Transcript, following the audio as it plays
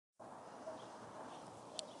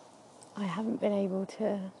I haven't been able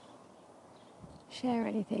to share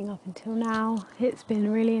anything up until now. It's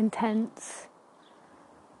been really intense.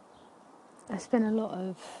 There's been a lot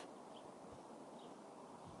of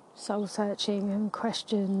soul searching and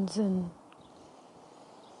questions and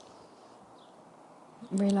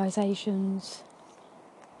realizations.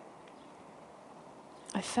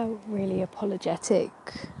 I felt really apologetic,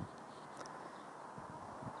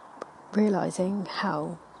 realizing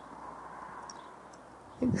how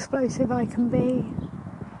explosive I can be.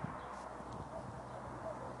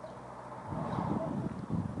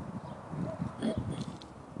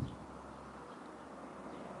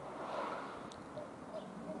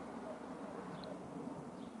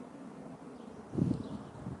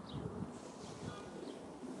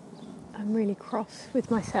 I'm really cross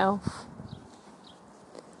with myself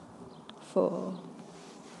for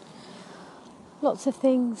lots of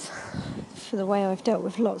things, for the way I've dealt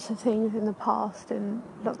with lots of things in the past and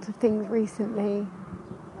lots of things recently.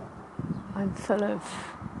 I'm full of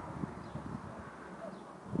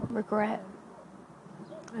regret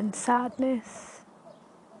and sadness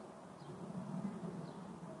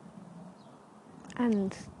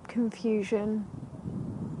and confusion.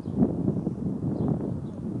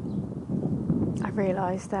 I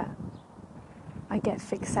realise that I get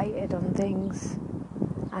fixated on things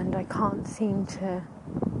and I can't seem to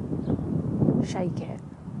shake it.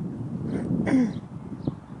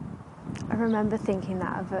 I remember thinking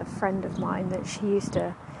that of a friend of mine, that she used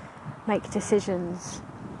to make decisions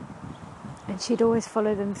and she'd always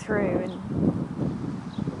follow them through,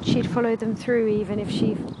 and she'd follow them through even if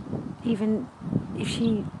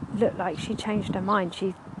she looked like she changed her mind.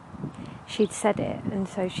 She'd said it, and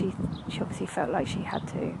so she obviously felt like she had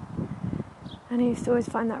to. And I used to always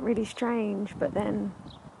find that really strange, but then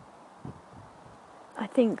I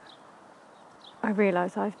think I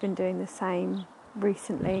realise I've been doing the same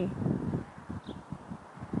recently.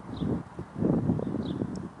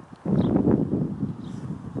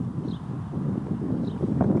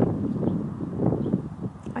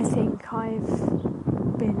 I think I've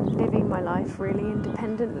been living my life really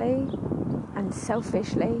independently and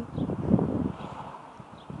selfishly,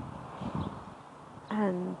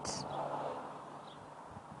 and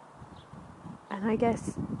I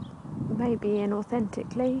guess maybe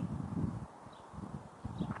inauthentically,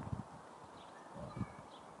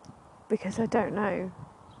 because I don't know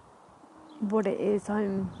what it is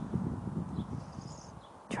I'm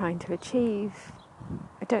trying to achieve.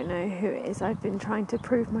 I don't know who it is I've been trying to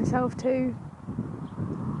prove myself to.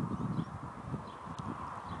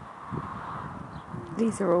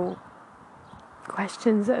 These are all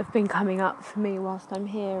questions that have been coming up for me whilst I'm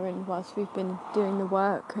here and whilst we've been doing the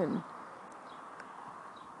work, and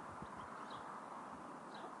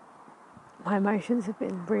my emotions have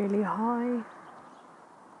been really high.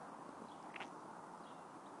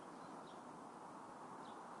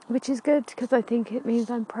 Which is good, because I think it means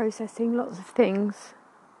I'm processing lots of things.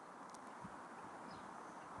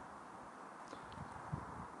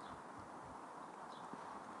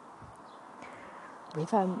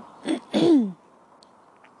 We've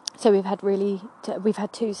we've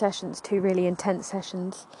had two really intense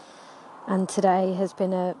sessions, and today has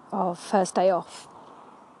been our first day off.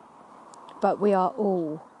 But we are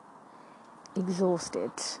all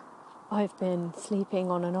exhausted. I've been sleeping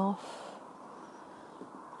on and off.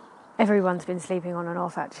 Everyone's been sleeping on and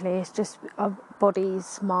off, actually. It's just our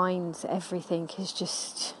bodies, minds, everything is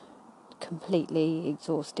just completely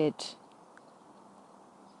exhausted.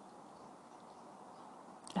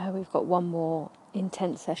 We've got one more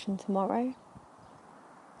intense session tomorrow.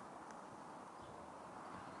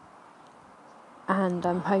 And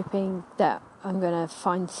I'm hoping that I'm going to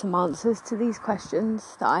find some answers to these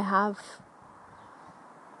questions that I have,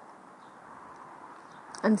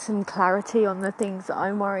 and some clarity on the things that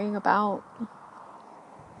I'm worrying about,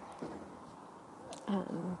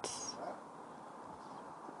 and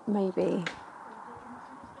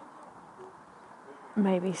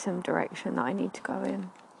maybe some direction that I need to go in.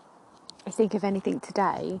 I think if anything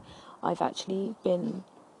today, I've actually been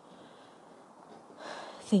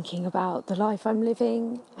thinking about the life I'm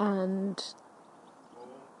living and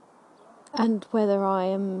whether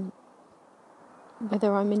I'm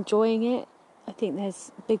enjoying it. I think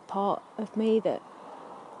there's a big part of me that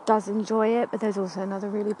does enjoy it, but there's also another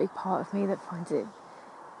really big part of me that finds it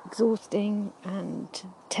exhausting and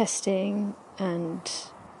testing, and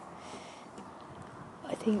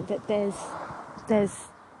I think that there's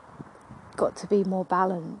got to be more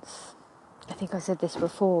balance. I think I said this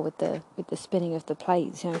before with the spinning of the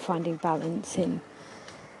plates, finding balance in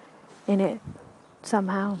it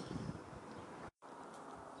somehow.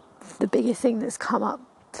 The biggest thing that's come up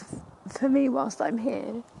for me whilst I'm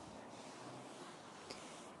here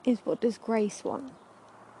is, what does Grace want?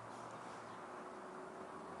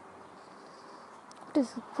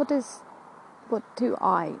 What do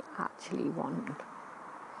I actually want?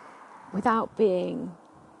 Without being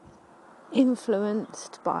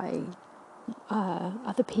influenced by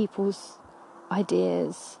other people's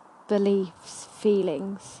ideas, beliefs,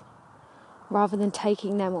 feelings, rather than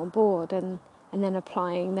taking them on board and then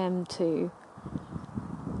applying them to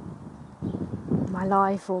my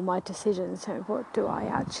life or my decisions. So what do I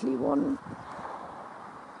actually want?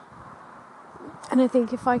 And I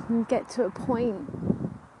think if I can get to a point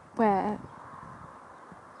where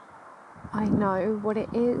I know what it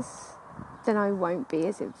is, then I won't be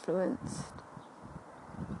as influenced.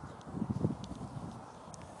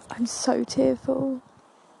 I'm so tearful.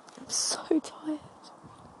 I'm so tired.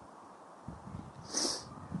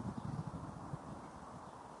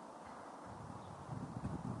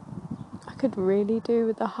 I could really do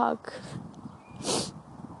with a hug.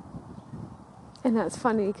 And that's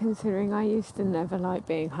funny, considering I used to never like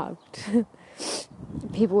being hugged.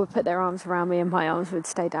 People would put their arms around me and my arms would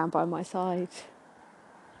stay down by my side.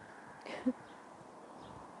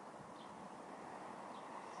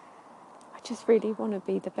 I just really want to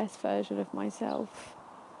be the best version of myself.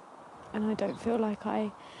 And I don't feel like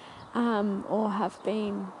I am or have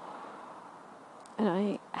been. And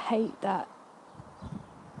I hate that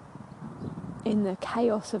in the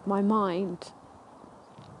chaos of my mind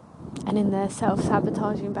and in their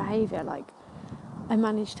self-sabotaging behaviour, like, I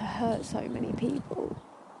managed to hurt so many people.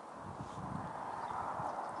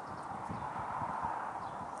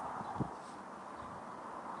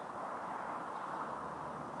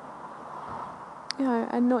 You know,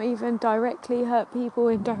 and not even directly hurt people,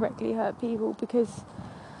 indirectly hurt people, because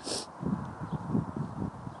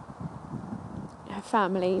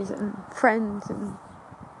families and friends and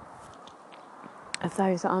of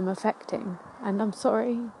those that I'm affecting. And I'm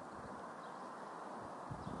sorry.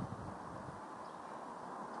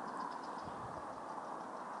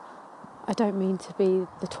 I don't mean to be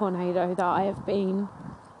the tornado that I have been.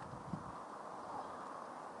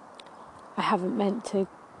 I haven't meant to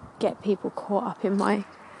get people caught up in my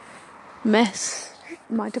mess,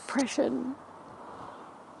 my depression.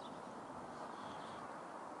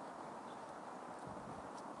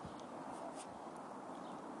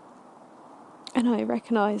 And I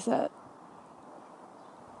recognise that,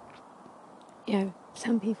 you know,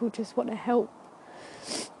 some people just want to help.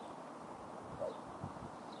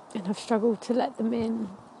 And I've struggled to let them in.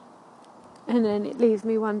 And then it leaves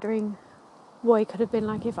me wondering what it could have been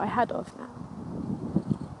like if I had of now.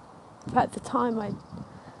 But at the time I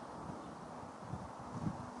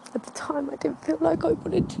didn't feel like I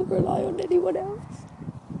wanted to rely on anyone else.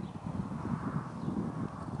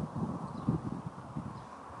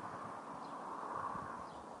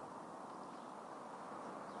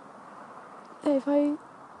 If I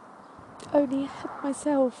only had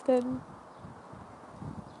myself, then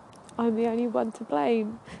I'm the only one to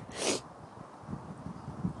blame.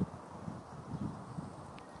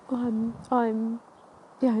 I'm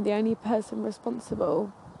the only person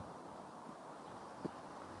responsible.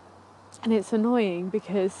 And it's annoying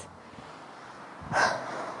because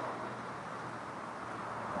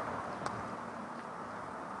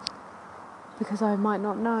I might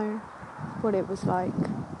not know what it was like,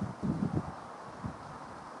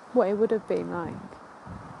 what it would have been like.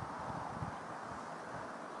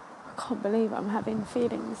 I can't believe I'm having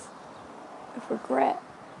feelings of regret.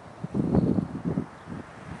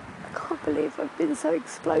 I can't believe I've been so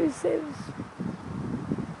explosive.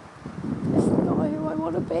 It's not who I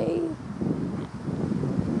want to be.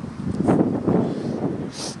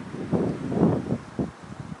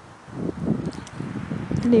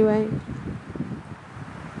 Anyway,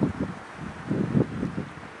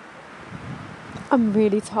 I'm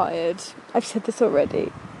really tired. I've said this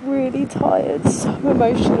already. Really tired, so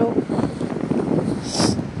emotional.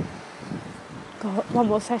 Got one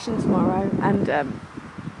more session tomorrow, and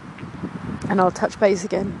I'll touch base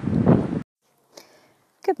again.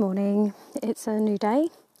 Good morning. It's a new day.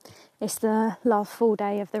 It's the last full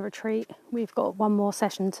day of the retreat. We've got one more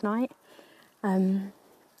session tonight.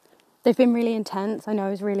 They've been really intense. I know I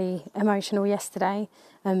was really emotional yesterday.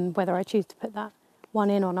 Whether I choose to put that one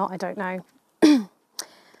in or not, I don't know.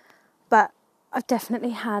 But I've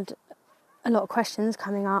definitely had a lot of questions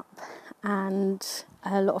coming up and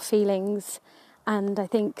a lot of feelings. And I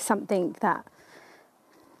think something that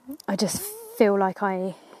I just feel like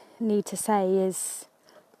I need to say is,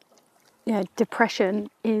 you know, depression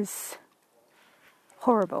is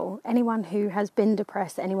horrible. Anyone who has been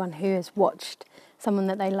depressed, anyone who has watched someone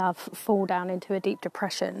that they love fall down into a deep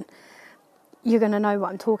depression, you're going to know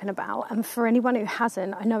what I'm talking about. And for anyone who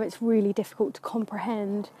hasn't, I know it's really difficult to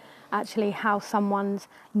comprehend actually how someone's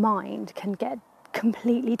mind can get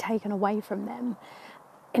completely taken away from them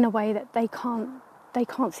in a way that they can't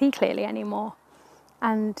see clearly anymore.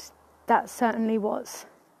 And that's certainly what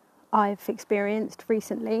I've experienced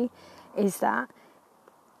recently, is that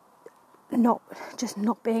not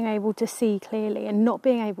being able to see clearly and not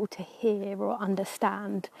being able to hear or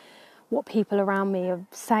understand what people around me are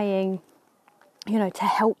saying, to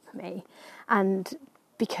help me. And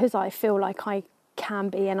because I feel like I can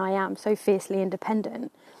be and I am so fiercely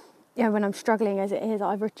independent, when I'm struggling as it is,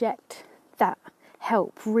 I reject that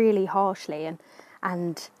help really harshly,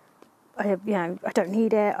 and I don't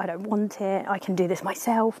need it, I don't want it, I can do this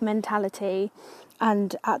myself mentality.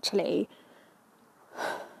 And actually,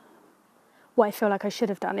 what I feel like I should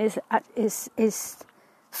have done is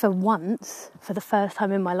for once, for the first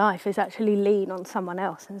time in my life, is actually lean on someone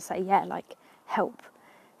else and say, help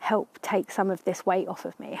take some of this weight off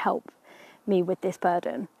of me, help me with this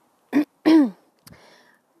burden.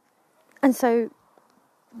 And so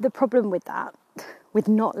the problem with that, with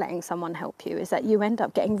not letting someone help you, is that you end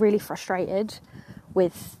up getting really frustrated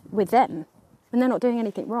with them, and they're not doing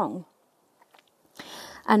anything wrong.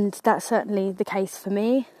 And that's certainly the case for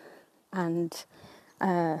me, and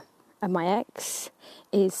my ex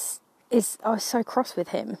is I was so cross with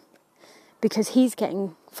him because he's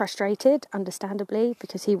getting frustrated, understandably,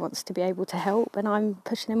 because he wants to be able to help, and I'm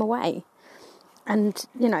pushing him away. And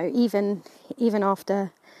even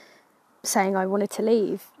after saying I wanted to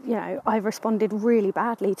leave, I responded really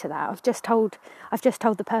badly to that. I've just told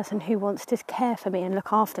the person who wants to care for me and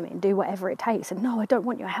look after me and do whatever it takes, and no, I don't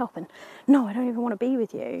want your help, and no, I don't even want to be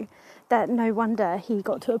with you. That no wonder he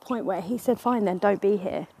got to a point where he said, fine then, don't be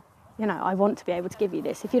here. I want to be able to give you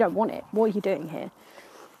this. If you don't want it, what are you doing here?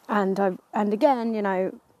 And again,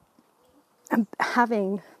 I'm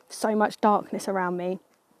having so much darkness around me.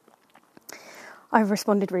 I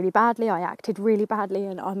responded really badly, I acted really badly,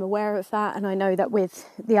 and I'm aware of that. And I know that with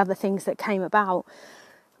the other things that came about,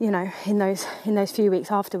 in those few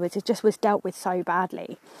weeks afterwards, it just was dealt with so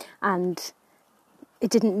badly. And it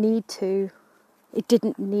didn't need to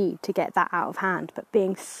get that out of hand. But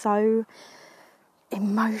being so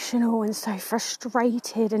emotional and so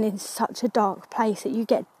frustrated and in such a dark place that you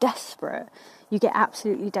get desperate, you get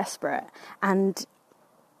absolutely desperate. And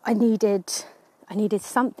I needed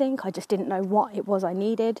something. I just didn't know what it was I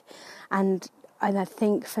needed. And I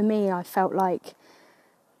think for me, I felt like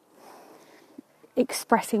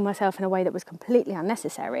expressing myself in a way that was completely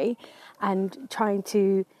unnecessary and trying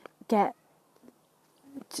to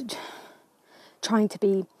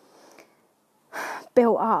be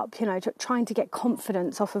built up, trying to get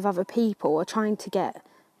confidence off of other people or trying to get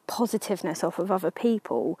positiveness off of other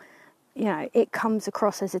people, it comes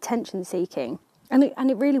across as attention seeking. And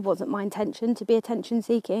it really wasn't my intention to be attention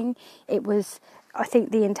seeking. It was, I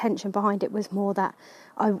think the intention behind it was more that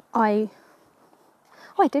I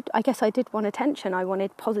did want attention. I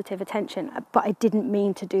wanted positive attention, but I didn't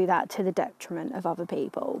mean to do that to the detriment of other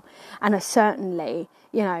people. And I certainly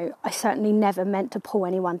never meant to pull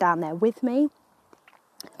anyone down there with me.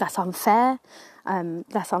 That's unfair. And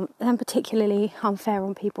particularly unfair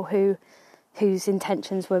on people whose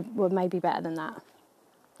intentions were maybe better than that.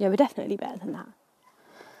 Yeah, we're definitely better than that.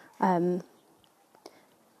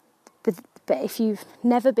 But if you've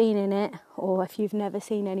never been in it, or if you've never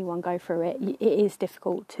seen anyone go through it, it is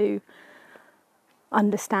difficult to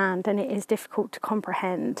understand and it is difficult to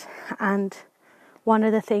comprehend. And one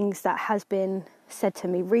of the things that has been said to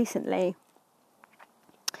me recently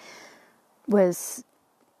was,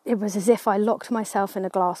 it was as if I locked myself in a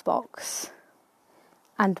glass box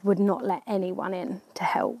and would not let anyone in to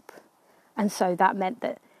help. And so that meant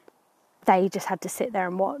that they just had to sit there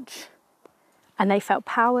and watch. And they felt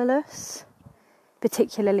powerless,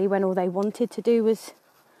 particularly when all they wanted to do was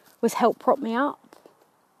help prop me up.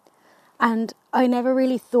 And I never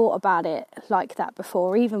really thought about it like that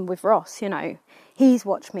before, even with Ross, He's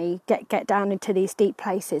watched me get down into these deep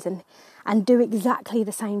places and do exactly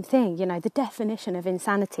the same thing. The definition of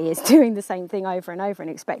insanity is doing the same thing over and over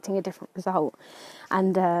and expecting a different result.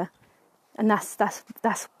 And that's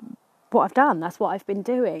what I've done. That's what I've been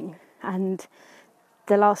doing. And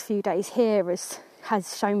the last few days here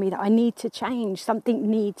has shown me that I need to change. Something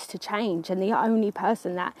needs to change. And the only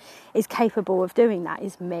person that is capable of doing that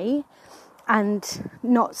is me. And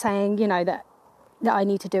not saying, that I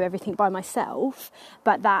need to do everything by myself,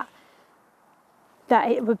 but that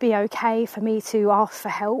it would be okay for me to ask for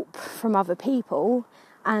help from other people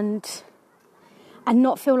and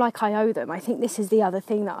not feel like I owe them. I think this is the other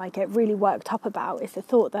thing that I get really worked up about, is the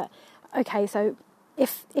thought that, okay, so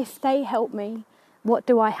if they help me, what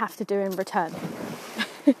do I have to do in return?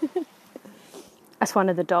 That's one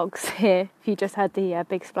of the dogs here. If you just heard the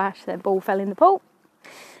big splash, their ball fell in the pool.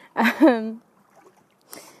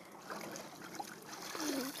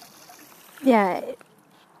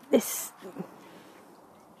 This...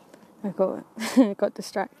 I got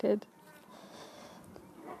distracted.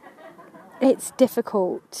 It's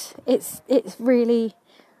difficult. It's really,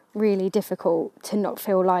 really difficult to not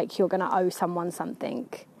feel like you're going to owe someone something.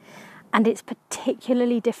 And it's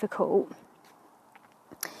particularly difficult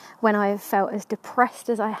when I have felt as depressed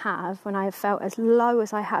as I have, when I have felt as low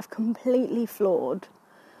as I have, completely flawed,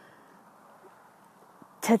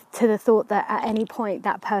 to the thought that at any point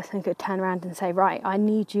that person could turn around and say, right, I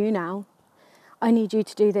need you now. I need you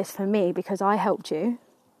to do this for me because I helped you.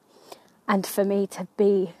 And for me to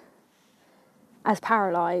be as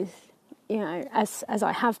paralysed, as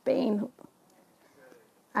I have been,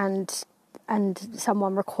 and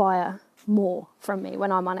someone require more from me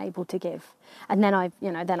when I'm unable to give. And then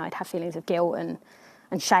I'd have feelings of guilt and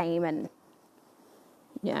shame, and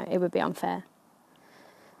it would be unfair.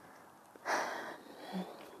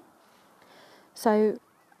 So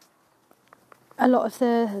a lot of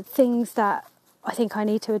the things that I think I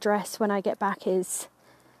need to address when I get back is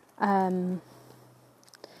the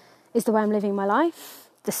way I'm living my life,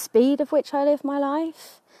 the speed of which I live my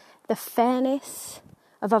life, the fairness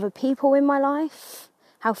of other people in my life,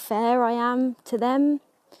 how fair I am to them.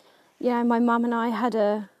 My mum and I had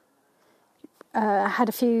a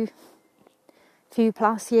few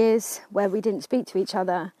plus years where we didn't speak to each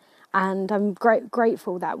other, and I'm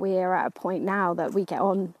grateful that we are at a point now that we get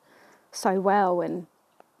on so well. And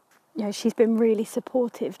she's been really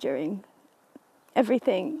supportive during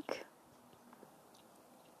everything.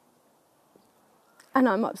 And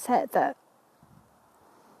I'm upset that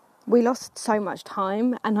we lost so much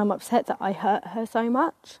time, and I'm upset that I hurt her so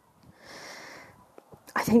much.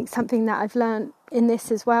 I think something that I've learned in this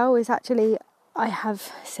as well is actually I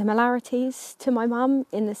have similarities to my mum,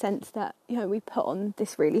 in the sense that, we put on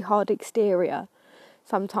this really hard exterior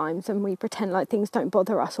sometimes, and we pretend like things don't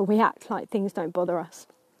bother us, or we act like things don't bother us,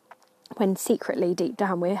 when secretly, deep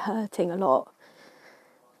down, we're hurting a lot.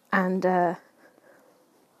 And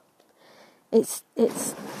it's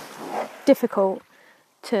difficult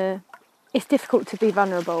to be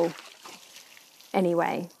vulnerable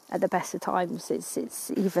anyway. At the best of times,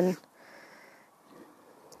 it's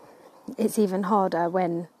even harder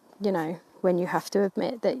when you have to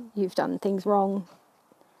admit that you've done things wrong.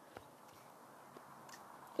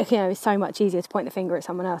 It's so much easier to point the finger at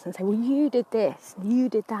someone else and say, well, you did this, you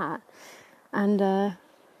did that. And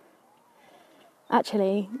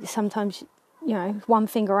actually, sometimes, one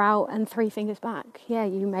finger out and three fingers back. Yeah,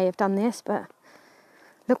 you may have done this, but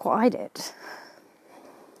look what I did.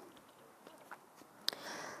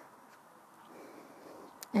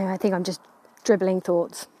 I think I'm just dribbling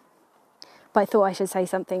thoughts. But I thought I should say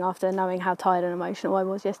something after knowing how tired and emotional I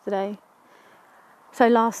was yesterday. So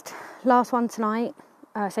last one tonight.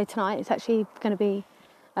 Tonight, it's actually going to be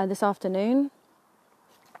this afternoon.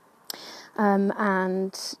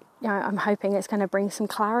 And I'm hoping it's going to bring some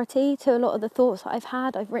clarity to a lot of the thoughts that I've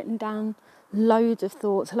had. I've written down loads of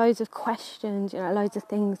thoughts, loads of questions, loads of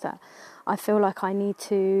things that I feel like I need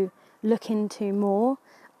to look into more,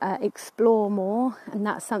 explore more. And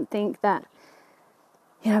that's something that,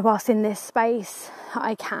 whilst in this space,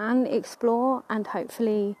 I can explore and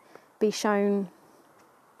hopefully be shown,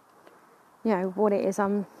 what it is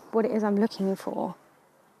I'm looking for.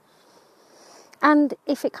 And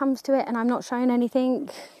if it comes to it and I'm not shown anything,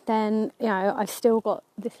 then, I've still got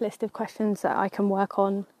this list of questions that I can work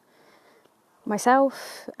on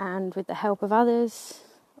myself, and with the help of others,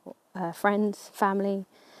 friends, family,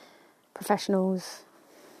 professionals,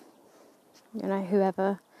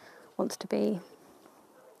 whoever wants to be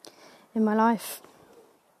in my life.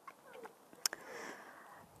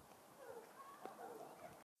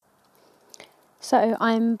 So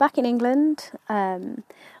I'm back in England.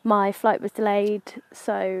 My flight was delayed,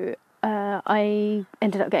 so I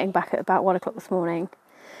ended up getting back at about 1 o'clock this morning.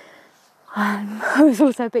 I was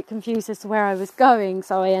also a bit confused as to where I was going,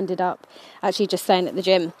 so I ended up actually just staying at the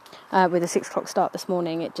gym with a 6 o'clock start this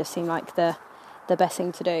morning. It just seemed like the best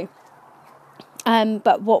thing to do.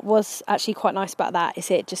 But what was actually quite nice about that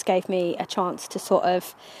is it just gave me a chance to sort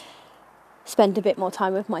of spend a bit more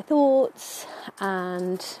time with my thoughts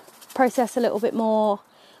and process a little bit more.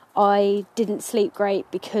 I didn't sleep great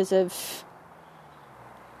because of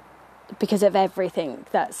everything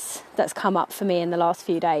that's come up for me in the last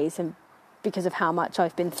few days, and because of how much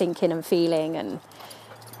I've been thinking and feeling and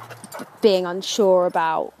being unsure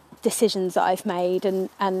about decisions that I've made, and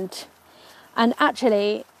and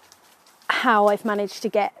actually how I've managed to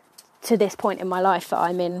get to this point in my life that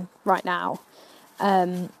I'm in right now.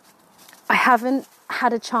 I haven't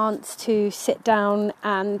had a chance to sit down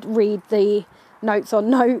and read the notes on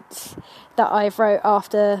notes that I've wrote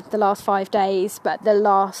after the last 5 days, but the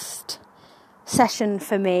last session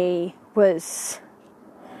for me was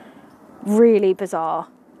really bizarre.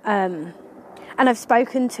 And I've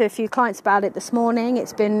spoken to a few clients about it this morning.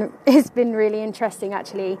 It's been really interesting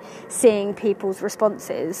actually seeing people's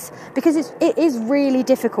responses, because it is really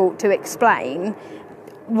difficult to explain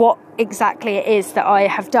what exactly it is that I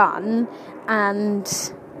have done and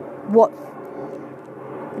what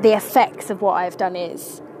the effects of what I've done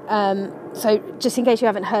is. So just in case you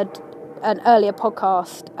haven't heard an earlier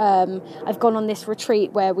podcast, I've gone on this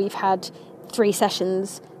retreat where we've had 3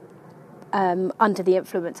 sessions under the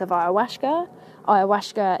influence of ayahuasca.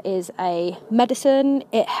 Ayahuasca is a medicine.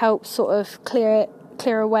 It helps sort of clear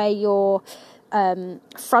away your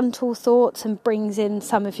frontal thoughts and brings in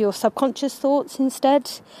some of your subconscious thoughts instead.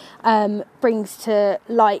 Brings to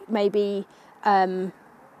light maybe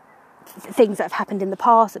things that have happened in the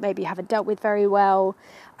past that maybe you haven't dealt with very well.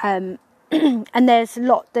 And there's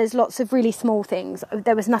lots of really small things.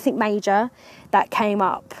 There was nothing major that came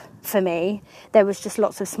up for me. There was just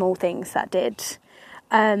lots of small things that did.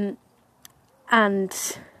 And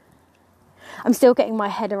I'm still getting my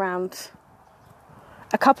head around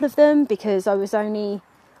a couple of them, because I only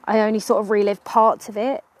sort of relived parts of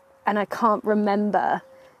it, and I can't remember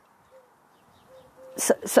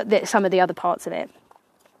some of the other parts of it.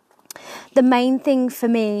 The main thing for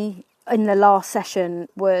me in the last session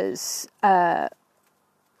was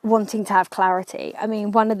wanting to have clarity. I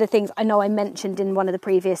mean, one of the things I know I mentioned in one of the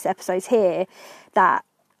previous episodes here, that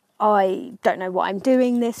I don't know what I'm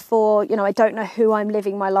doing this for. You know, I don't know who I'm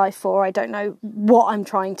living my life for. I don't know what I'm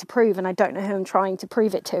trying to prove, and I don't know who I'm trying to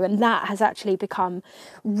prove it to. And that has actually become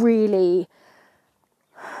really,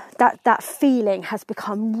 that feeling has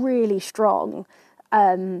become really strong,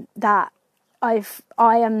 that I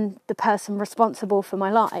am the person responsible for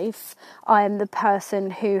my life. I am the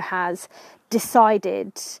person who has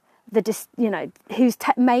decided who's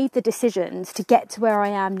made the decisions to get to where I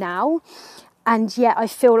am now. And yet I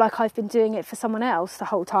feel like I've been doing it for someone else the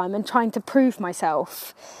whole time and trying to prove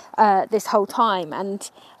myself this whole time.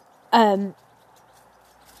 And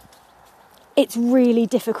it's really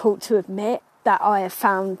difficult to admit that I have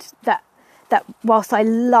found that whilst I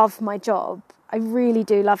love my job, I really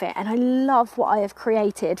do love it, and I love what I have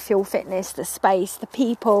created, Fuel Fitness, the space, the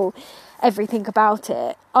people, everything about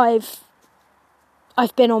it. I've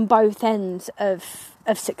been on both ends of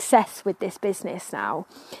success with this business now,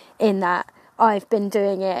 in that I've been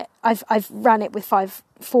doing it. I've ran it with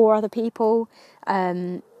 4 other people,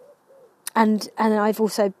 and I've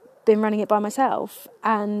also been running it by myself.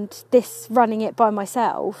 And this running it by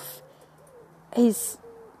myself is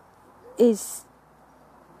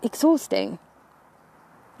exhausting.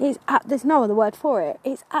 There's no other word for it.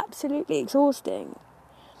 It's absolutely exhausting.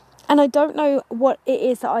 And I don't know what it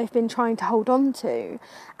is that I've been trying to hold on to.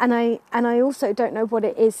 And I also don't know what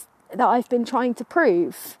it is that I've been trying to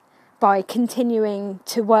prove by continuing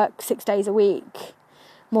to work 6 days a week,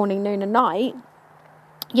 morning, noon and night.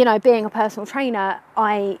 You know, being a personal trainer,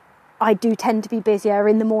 I do tend to be busier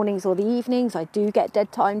in the mornings or the evenings. I do get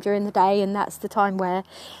dead time during the day, and that's the time where,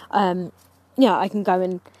 I can go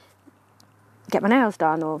and get my nails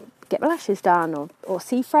done, or get my lashes done, or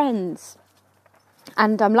see friends.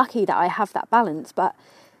 And I'm lucky that I have that balance. But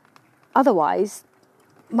otherwise,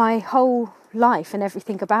 my whole life and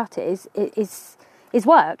everything about it is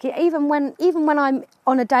work. Even when I'm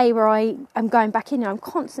on a day where I'm going back in, I'm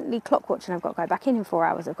constantly clock watching. I've got to go back in 4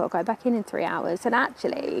 hours. I've got to go back in 3 hours. And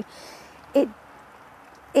actually, it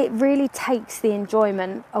really takes the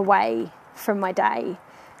enjoyment away from my day.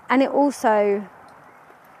 And it also,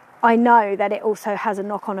 I know that it also has a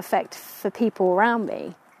knock-on effect for people around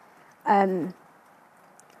me.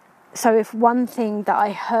 So if one thing that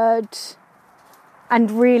I heard and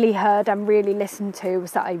really listened to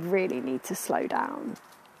was that I really need to slow down.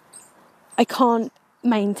 I can't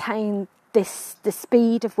maintain the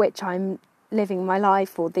speed of which I'm living my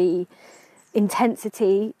life, or the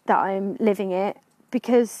intensity that I'm living it,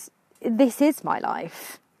 because this is my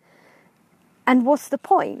life. And what's the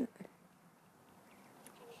point?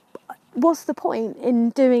 What's the point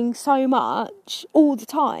in doing so much all the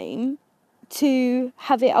time to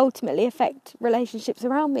have it ultimately affect relationships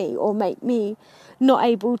around me, or make me not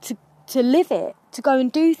able to live it, to go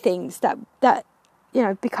and do things that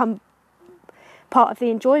become part of the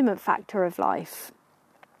enjoyment factor of life?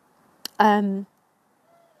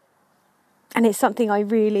 And it's something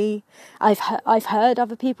I've heard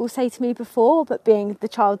other people say to me before, but being the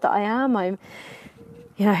child that I am, I'm,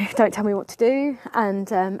 don't tell me what to do.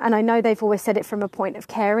 And I know they've always said it from a point of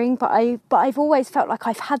caring, but I've always felt like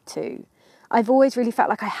I've had to. I've always really felt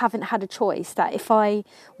like I haven't had a choice, that if I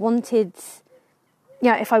wanted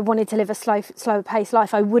to live a slower paced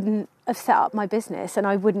life, I wouldn't have set up my business and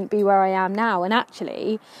I wouldn't be where I am now. And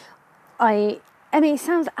actually, I mean, it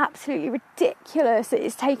sounds absolutely ridiculous that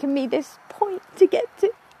it's taken me this point to get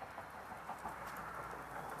to.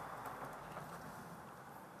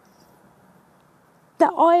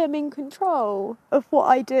 That I am in control of what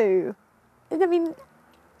I do. And I mean,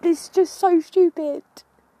 it's just so stupid.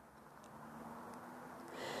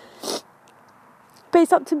 But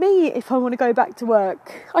it's up to me if I want to go back to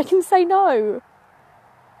work. I can say no.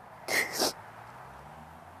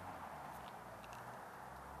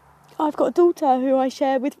 I've got a daughter who I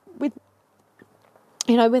share with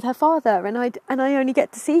her father, and I only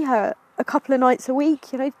get to see her a couple of nights a week.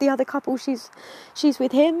 The other couple, she's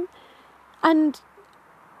with him, and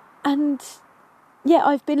yeah,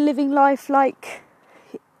 I've been living life like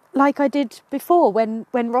I did before when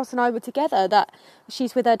Ross and I were together. That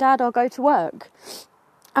she's with her dad, I'll go to work,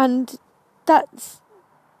 and that's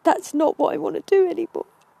not what I want to do anymore.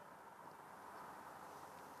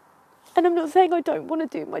 And I'm not saying I don't want to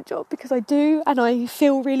do my job, because I do, and I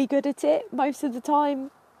feel really good at it most of the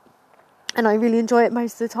time, and I really enjoy it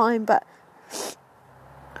most of the time, but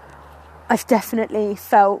I've definitely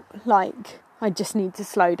felt like I just need to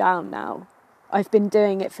slow down now. I've been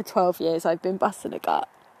doing it for 12 years, I've been busting a gut.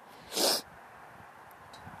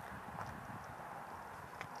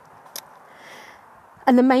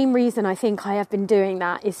 And the main reason I think I have been doing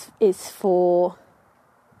that is for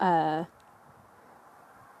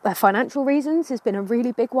financial reasons. Has been a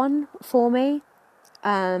really big one for me.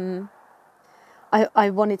 I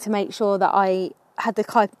wanted to make sure that I had the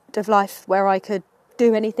kind of life where I could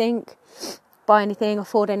do anything, buy anything,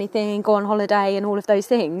 afford anything, go on holiday and all of those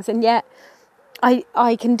things. And yet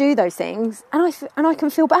I can do those things and I can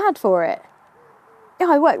feel bad for it. Yeah,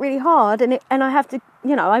 I work really hard and I have to,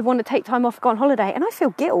 I want to take time off, go on holiday, and I feel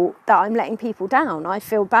guilt that I'm letting people down. I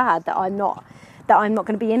feel bad that I'm not going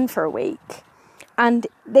to be in for a week. And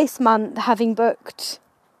this month, having booked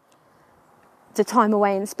the time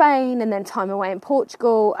away in Spain and then time away in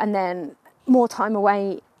Portugal and then more time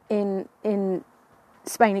away in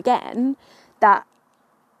Spain again, that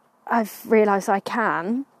I've realised I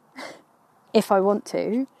can, if I want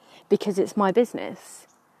to, because it's my business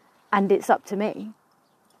and it's up to me.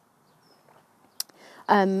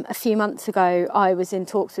 A few months ago, I was in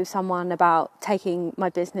talks with someone about taking my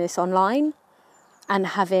business online and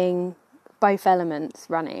having both elements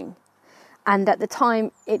running. And at the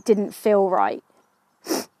time, it didn't feel right.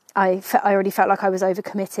 I already felt like I was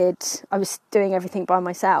overcommitted. I was doing everything by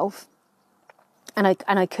myself. And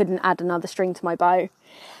I couldn't add another string to my bow.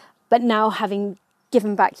 But now, having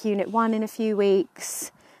given back Unit 1 in a few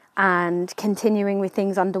weeks and continuing with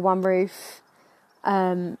things under one roof,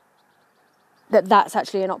 that's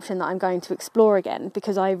actually an option that I'm going to explore again,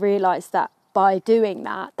 because I realised that by doing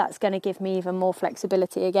that, that's going to give me even more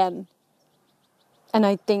flexibility again. And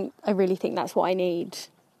I really think that's what I need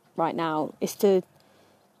right now, is to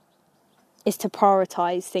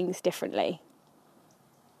prioritise things differently,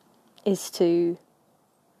 is to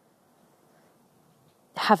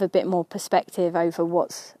have a bit more perspective over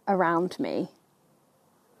what's around me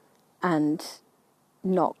and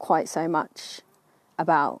not quite so much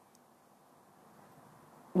about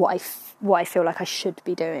what I feel like I should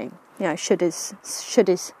be doing. Should is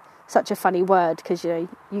such a funny word, because you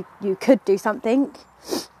could do something,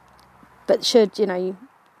 but should, you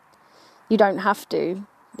don't have to.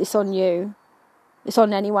 It's on you. It's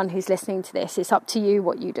on anyone who's listening to this. It's up to you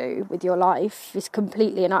what you do with your life. It's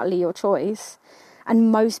completely and utterly your choice,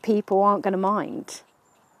 and most people aren't going to mind.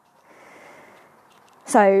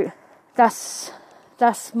 So that's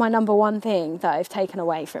my number one thing that I've taken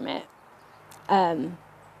away from it.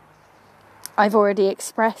 I've already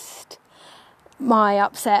expressed my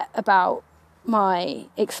upset about my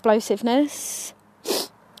explosiveness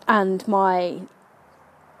and my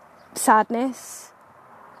sadness.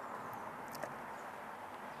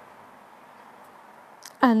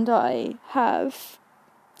 And I have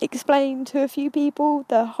explained to a few people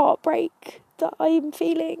the heartbreak that I'm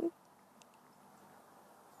feeling.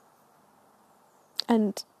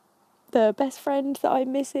 And the best friend that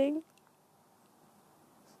I'm missing.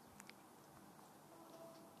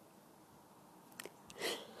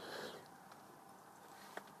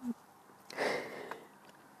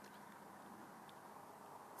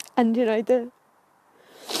 And the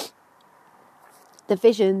the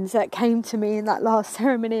visions that came to me in that last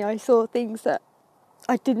ceremony, I saw things that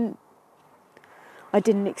I didn't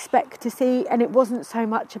expect to see, and it wasn't so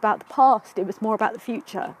much about the past, it was more about the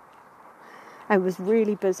future. It was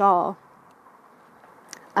really bizarre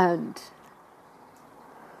and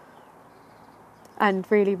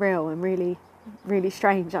really real and really, really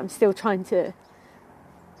strange. I'm still trying to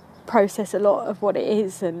process a lot of what it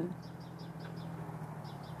is, and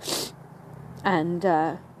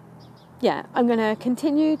I'm going to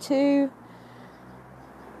continue to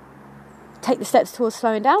take the steps towards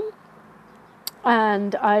slowing down,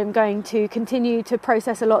 and I'm going to continue to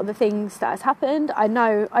process a lot of the things that has happened. I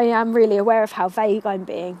know I am really aware of how vague I'm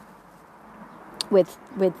being with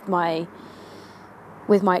my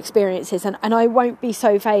experiences, and I won't be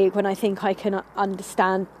so vague when I think I can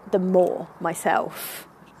understand them more myself.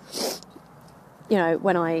 You know,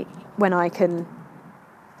 when I can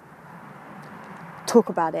talk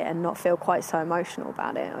about it and not feel quite so emotional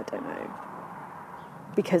about it. I don't know,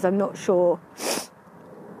 because I'm not sure.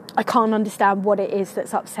 I can't understand what it is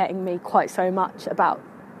that's upsetting me quite so much about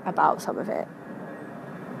some of it.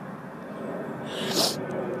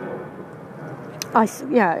 I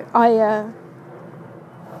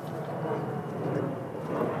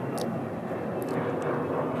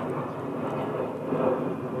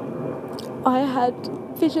had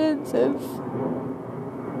visions of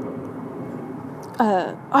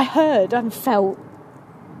I heard and felt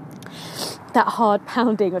that hard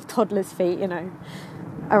pounding of toddlers' feet, you know,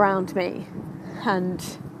 around me,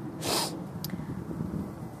 and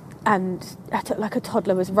like a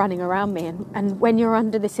toddler was running around me, and when you're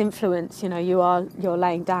under this influence, you know, you're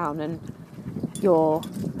laying down and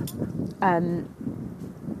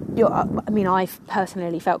I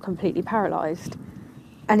personally felt completely paralysed,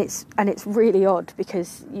 and it's really odd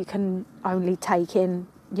because you can only take in,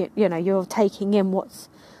 you know, you're taking in what's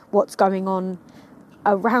going on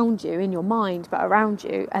around you, in your mind, but around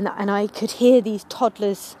you, and I could hear these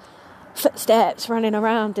toddlers' footsteps running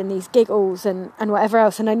around and these giggles and whatever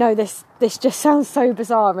else. And I know this just sounds so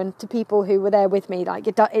bizarre, and to people who were there with me, like,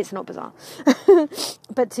 it's not bizarre.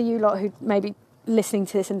 But to you lot who may be listening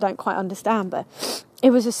to this and don't quite understand, but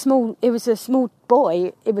it was a small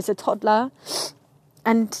boy, it was a toddler,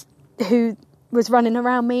 and who was running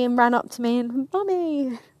around me and ran up to me and,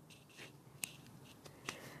 "Mummy."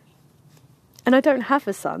 And I don't have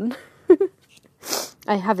a son.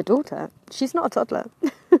 I have a daughter. She's not a toddler.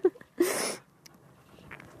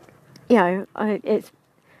 You know, it's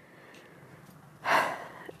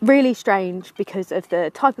really strange because of the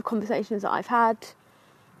type of conversations that I've had,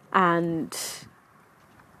 and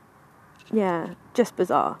yeah, just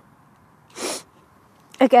bizarre.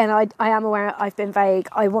 Again, I am aware I've been vague.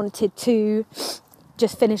 I wanted to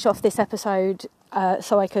just finish off this episode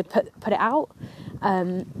so I could put it out,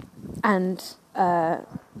 and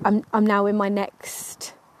I'm now in my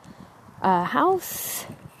next house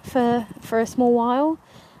for a small while.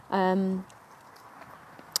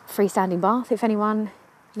 Freestanding bath. If anyone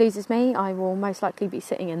loses me, I will most likely be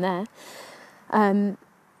sitting in there. So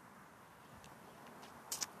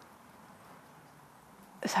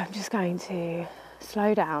I'm just going to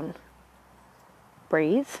slow down,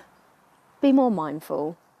 breathe, be more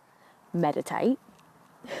mindful, meditate,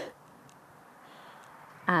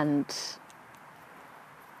 and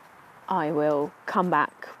I will come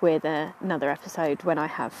back with another episode when I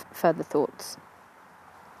have further thoughts.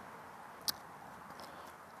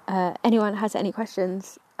 Anyone has any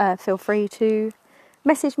questions, feel free to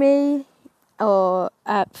message me or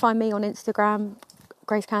find me on Instagram,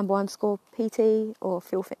 GraceCampbell_PT or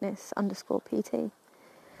FuelFitness_PT.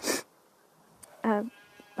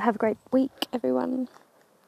 Have a great week, everyone.